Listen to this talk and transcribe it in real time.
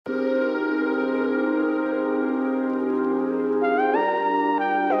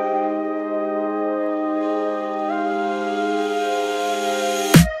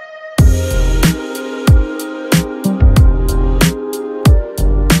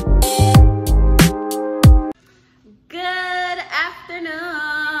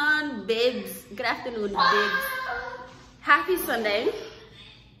afternoon, Biggs. Happy Sunday. We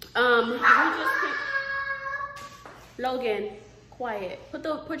just picked... Logan, quiet.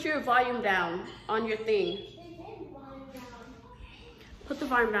 Put your volume down on your thing. Put the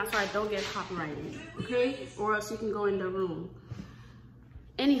volume down so I don't get copyrighted, okay? Or else you can go in the room.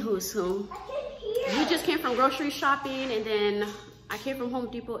 Anywho, we just came from grocery shopping, and then I came from Home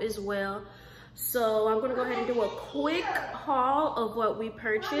Depot as well. So I'm gonna go ahead and do a quick haul of what we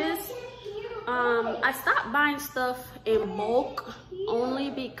purchased. I stopped buying stuff in bulk only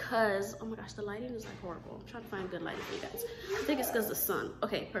because, oh my gosh, the lighting is like horrible. I'm trying to find good lighting for you guys. I think it's because of the sun.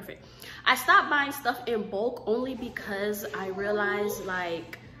 Okay, perfect. I stopped buying stuff in bulk only because I realized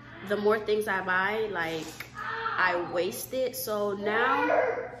like the more things I buy, like I waste it. So now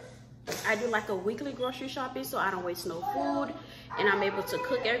I do like a weekly grocery shopping so I don't waste no food, and I'm able to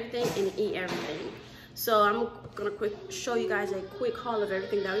cook everything and eat everything. So I'm gonna show you guys a quick haul of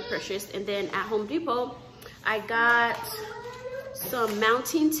everything that we purchased. And then at Home Depot, I got some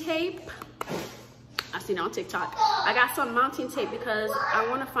mounting tape. I've seen it on TikTok. I got some mounting tape because I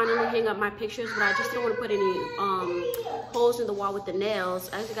want to finally hang up my pictures, but I just don't want to put any holes in the wall with the nails.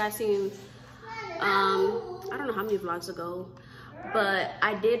 As you guys seen, I don't know how many vlogs ago, but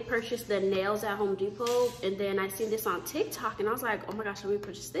I did purchase the nails at Home Depot, and then I seen this on TikTok and I was like, oh my gosh, let me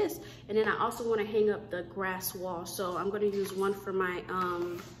purchase this. And then I also want to hang up the grass wall, so I'm going to use one for my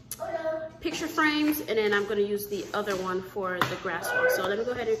picture frames, and then I'm going to use the other one for the grass wall. So let me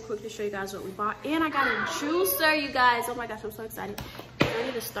go ahead and quickly show you guys what we bought. And I got a juicer, you guys. Oh my gosh, I'm so excited. I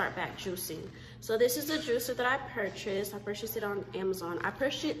need to start back juicing. So this is the juicer that I purchased. I purchased it on Amazon. I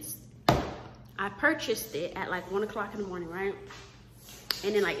purchased it at like 1 o'clock in the morning, right?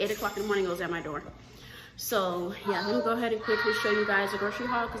 And then like 8 o'clock in the morning it was at my door. So yeah, let me go ahead and quickly show you guys the grocery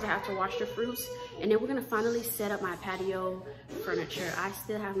haul because I have to wash the fruits. And then we're gonna finally set up my patio furniture. I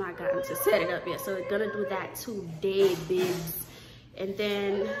still have not gotten to set it up yet, so we're gonna do that today, bibs. And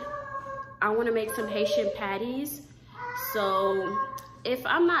then I wanna make some Haitian patties. So if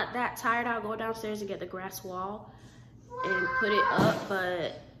I'm not that tired, I'll go downstairs and get the grass wall and put it up,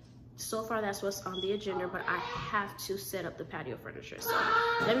 but so far that's what's on the agenda. But I have to set up the patio furniture. So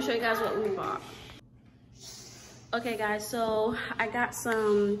let me show you guys what we bought. Okay guys, so I got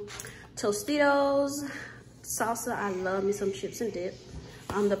some Tostitos, salsa. I love me some chips and dip.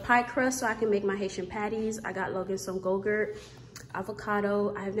 The pie crust so I can make my Haitian patties. I got Logan some Go-Gurt,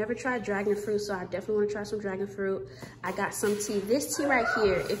 avocado. I have never tried dragon fruit, so I definitely want to try some dragon fruit. I got some tea. This tea right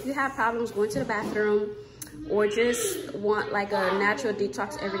here, if you have problems going to the bathroom or just want like a natural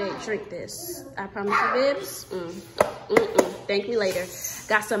detox every day, drink this. I promise you, bibs. Thank me later.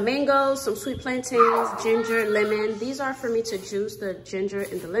 Got some mangoes, some sweet plantains, ginger, lemon. These are for me to juice, the ginger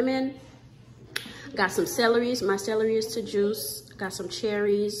and the lemon. Got some celeries. My celery is to juice. Got some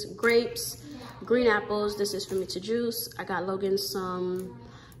cherries, grapes, green apples. This is for me to juice. I got Logan some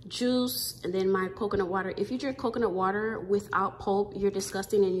juice, and then my coconut water. If you drink coconut water without pulp, you're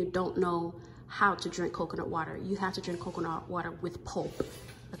disgusting and you don't know how to drink coconut water. You have to drink coconut water with pulp,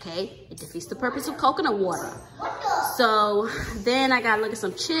 okay? It defeats the purpose of coconut water. So then I got, look at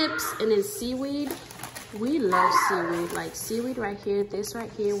some chips and then seaweed. We love seaweed, like seaweed right here, this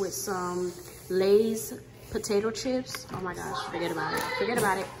right here with some Lay's potato chips. Oh my gosh, forget about it, forget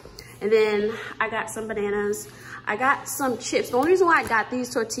about it. And then I got some bananas. I got some chips. The only reason why I got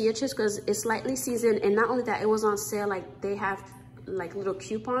these tortilla chips because it's slightly seasoned, and not only that, it was on sale. Like they have like little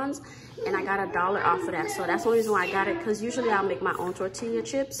coupons, and I got $1 off of that. So that's the only reason why I got it, because usually I'll make my own tortilla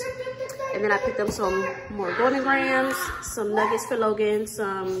chips. And then I picked up some more golden grams, some nuggets for Logan,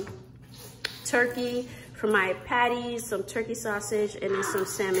 some turkey for my patties, some turkey sausage, and then some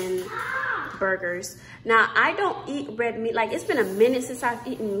salmon burgers. Now I don't eat red meat. Like it's been a minute since I've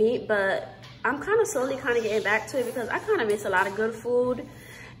eaten meat, but I'm kind of slowly getting back to it because I kind of miss a lot of good food.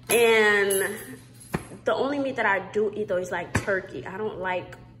 And the only meat that I do eat though is like turkey. I don't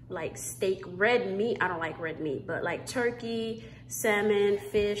like steak. Red meat, I don't like red meat, but like turkey, salmon,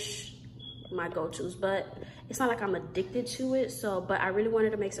 fish, my go-tos. But it's not like I'm addicted to it. So, but I really wanted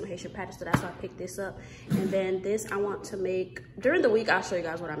to make some Haitian patties, so that's why I picked this up. And then this I want to make during the week. I'll show you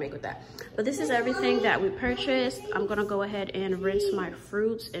guys what I make with that. But this is everything that we purchased. I'm gonna go ahead and rinse my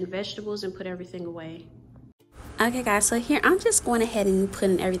fruits and vegetables and put everything away. Okay guys, so here I'm just going ahead and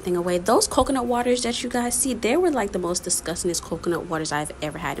putting everything away. Those coconut waters that you guys see, they were like the most disgustingest coconut waters I've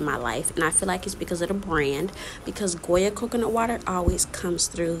ever had in my life. And I feel like it's because of the brand, because Goya coconut water always comes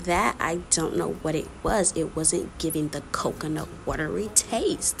through. That I don't know what it was. It wasn't giving the coconut watery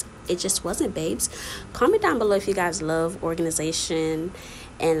taste. it just wasn't, babes. Comment down below if you guys love organization,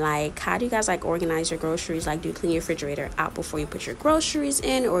 and like, how do you guys like organize your groceries? Like, do you clean your refrigerator out before you put your groceries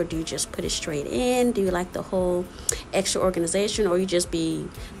in, or do you just put it straight in? Do you like the whole extra organization, or you just be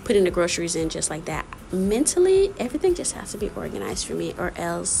putting the groceries in just like that? Mentally, everything just has to be organized for me, or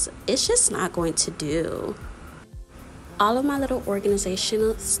else it's just not going to do. All of my little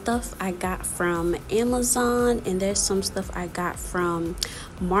organizational stuff I got from Amazon, and there's some stuff I got from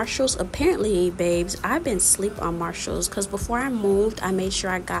Marshalls. Apparently, babes, I've been asleep on Marshalls, because before I moved, I made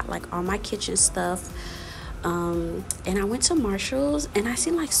sure I got like all my kitchen stuff. And I went to Marshalls and I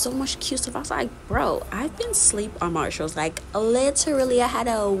seen like so much cute stuff. I was like, bro, I've been asleep on Marshalls. Like, literally, I had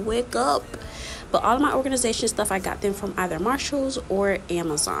to wake up. But all of my organization stuff, I got them from either Marshalls or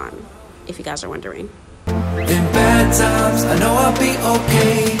Amazon, if you guys are wondering. In bad times, I know I'll be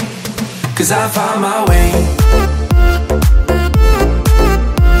okay, 'cause I found my way.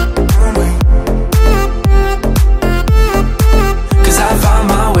 'Cause I found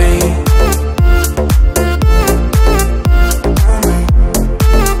my way.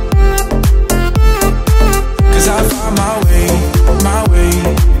 'Cause I found my way, my way,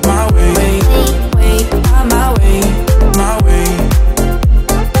 my way, my way, my way.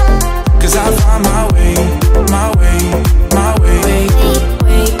 'Cause I found my way. My way, my way,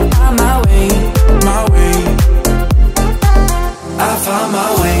 my way, my way. I found my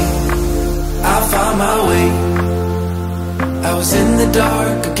way, I found my way. I was in the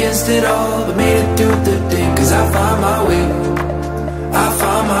dark against it all, but made it through the day. 'Cause I found my way, I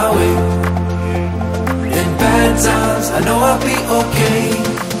found my way. In bad times, I know I'll be okay,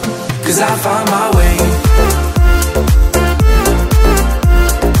 'cause I found my way.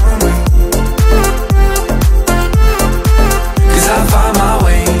 'Cause I found my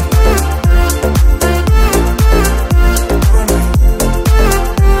way.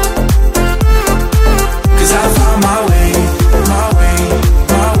 'Cause I found my way, my way,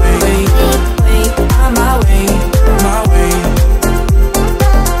 my way, my way, my way.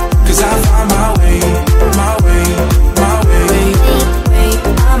 'Cause I found my way, my way, my way,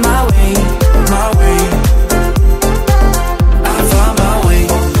 my way, my way. I found my way,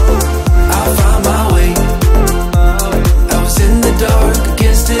 I found my way. I was in the dark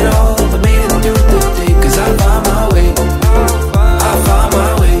against it all, but made it through the day. 'Cause I found my way, I found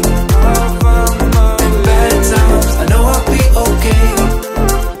my way. In bad times, I know I'll be okay,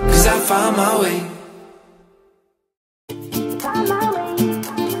 'cause I found my way.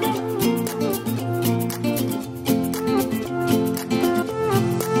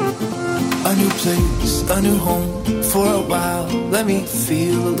 A new place, a new home, for a while, let me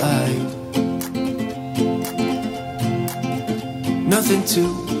feel alive. Nothing to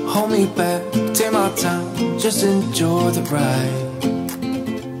hold me back, take my time, just enjoy the ride.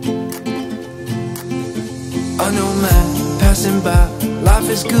 A new man passing by, life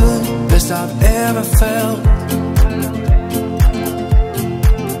is good, best I've ever felt.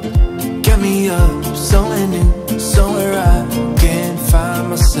 Get me up, somewhere new, somewhere I can find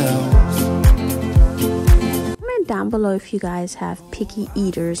myself. Down below if you guys have picky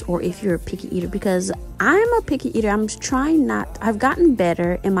eaters, or if you're a picky eater, because I'm a picky eater. I'm trying not, I've gotten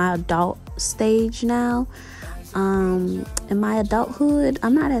better in my adult stage now. In my adulthood,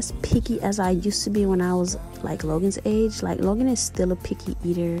 I'm not as picky as I used to be when I was like Logan's age. Like, Logan is still a picky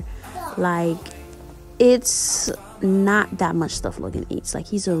eater. Like, it's not that much stuff Logan eats. Like,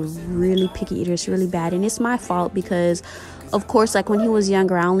 he's a really picky eater. It's really bad, and it's my fault, because of course, like, when he was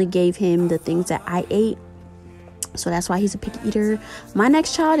younger, I only gave him the things that I ate. So that's why he's a picky eater. My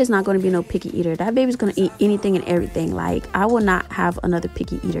next child is not going to be no picky eater. That baby's going to eat anything and everything. Like, I will not have another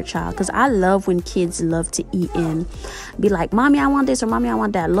picky eater child, because I love when kids love to eat and be like, mommy, I want this, or mommy, I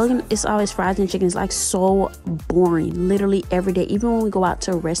want that. Logan, it's always fries and chicken. It's like so boring, literally every day. Even when we go out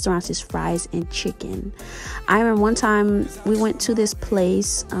to restaurants, it's fries and chicken. I remember one time we went to this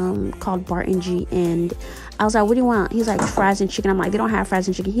place called Barton G, and I was like, what do you want? He's like, fries and chicken. I'm like, they don't have fries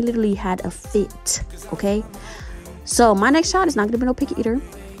and chicken. He literally had a fit, okay? So my next child is not gonna be no picky eater.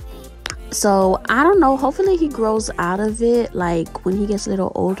 So I don't know, hopefully he grows out of it, like when he gets a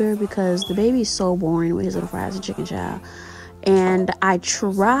little older, because the baby is so boring with his little fries and chicken, child. And I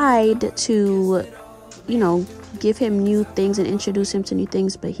tried to, you know, give him new things and introduce him to new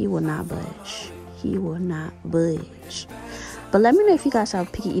things, but he will not budge. He will not budge. But let me know if you guys are a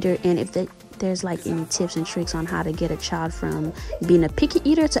picky eater, and if there's like any tips and tricks on how to get a child from being a picky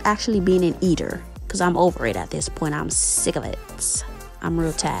eater to actually being an eater. Because I'm over it at this point. I'm sick of it. I'm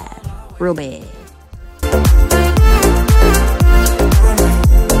real tired. Real bad.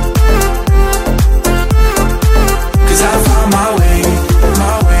 'Cause I found my way,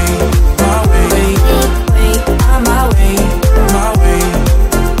 my way.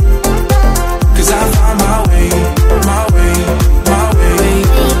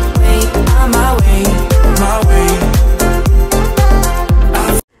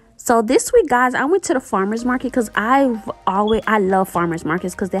 So this week, guys, I went to the farmers market because I love farmers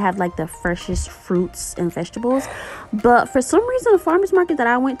markets because they have like the freshest fruits and vegetables. But for some reason, the farmers market that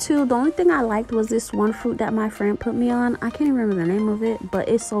I went to, the only thing I liked was this one fruit that my friend put me on. I can't even remember the name of it, but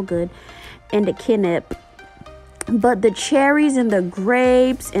it's so good. And the kidnap. But the cherries and the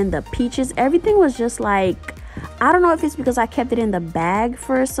grapes and the peaches, everything was just like, I don't know if it's because I kept it in the bag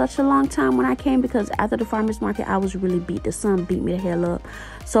for such a long time when I came, because after the farmers market I was really beat. The sun beat me the hell up,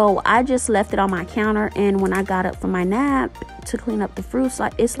 so I just left it on my counter. And when I got up from my nap to clean up the fruits,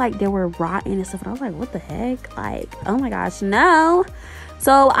 like it's like they were rotten and stuff, and I was like, what the heck, like, oh my gosh, no.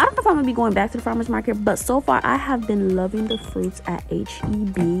 So I don't know if I'm gonna be going back to the farmers market, but so far I have been loving the fruits at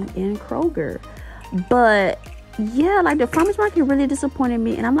HEB and Kroger. But yeah, like the farmers market really disappointed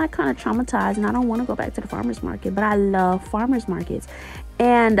me, and I'm like kind of traumatized, and I don't want to go back to the farmers market. But I love farmers markets,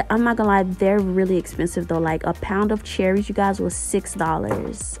 and I'm not gonna lie, they're really expensive though. Like a pound of cherries, you guys, was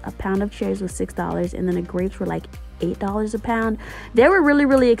 $6. A pound of cherries was $6, and then the grapes were like $8 a pound. They were really,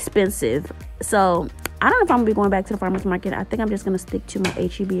 really expensive. So I don't know if I'm gonna be going back to the farmers market. I think I'm just gonna stick to my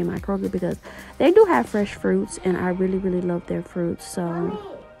HEB and my Kroger because they do have fresh fruits, and I really, really love their fruits. So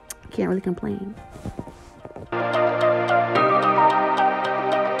can't really complain.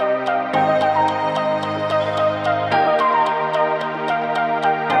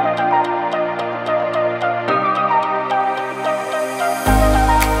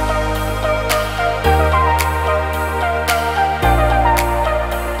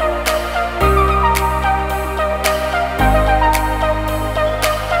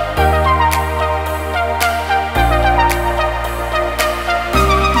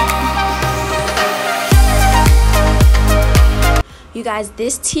 You guys,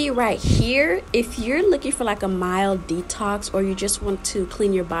 this tea right here, if you're looking for like a mild detox, or you just want to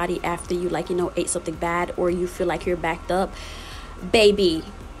clean your body after you, like, you know, ate something bad, or you feel like you're backed up, baby,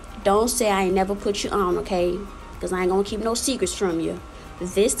 don't say I ain't never put you on, okay? Because I ain't gonna keep no secrets from you.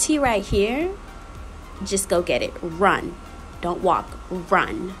 This tea right here, just go get it. Run. Don't walk.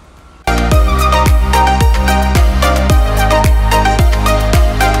 Run.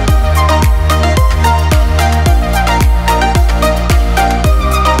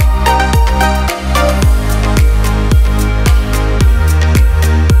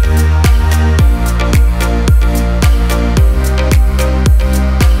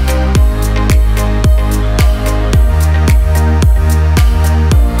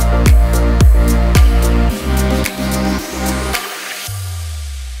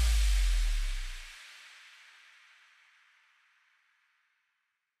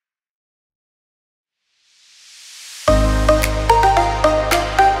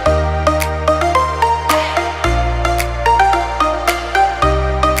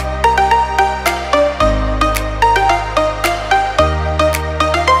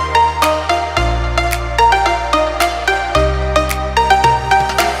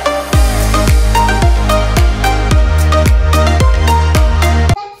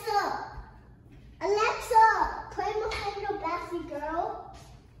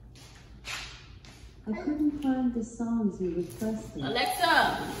 I couldn't find the songs you requested.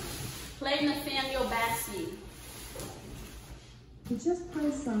 Alexa, play Nathaniel Bassey. To just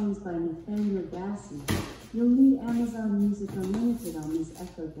play songs by Nathaniel Bassey, you'll need Amazon Music Unlimited on this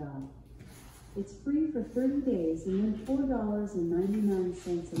Echo Dot. It's free for 30 days and then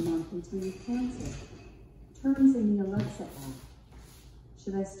 $4.99 a month until you cancel. Terms in the Alexa app.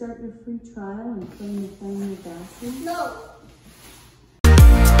 Should I start your free trial and play Nathaniel Bassey? No.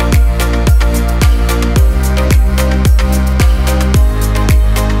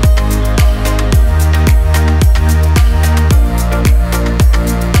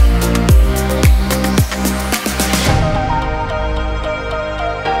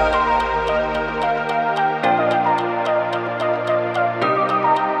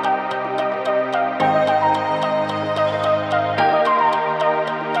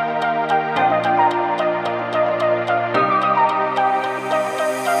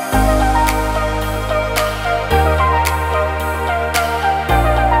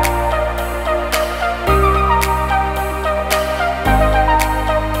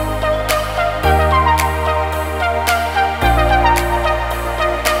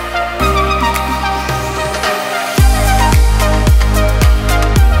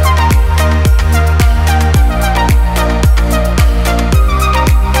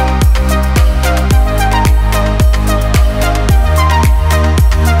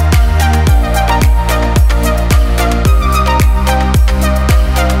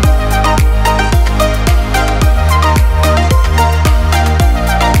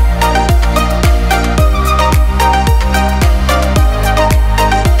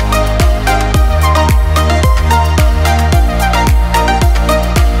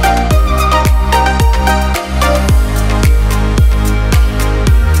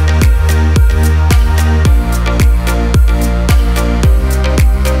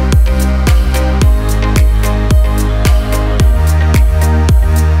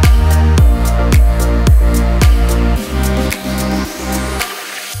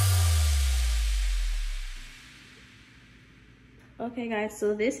 guys,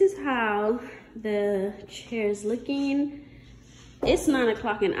 so this is how the chair is looking. It's 9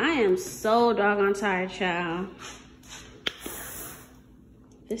 o'clock and I am so doggone tired, child.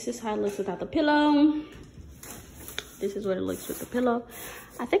 This is how it looks without the pillow. This is what it looks with the pillow.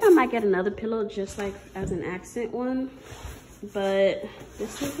 I think I might get another pillow just like as an accent one, but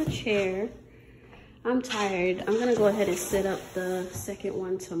this is the chair. I'm tired. I'm gonna go ahead and set up the second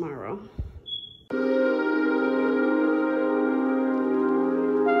one tomorrow.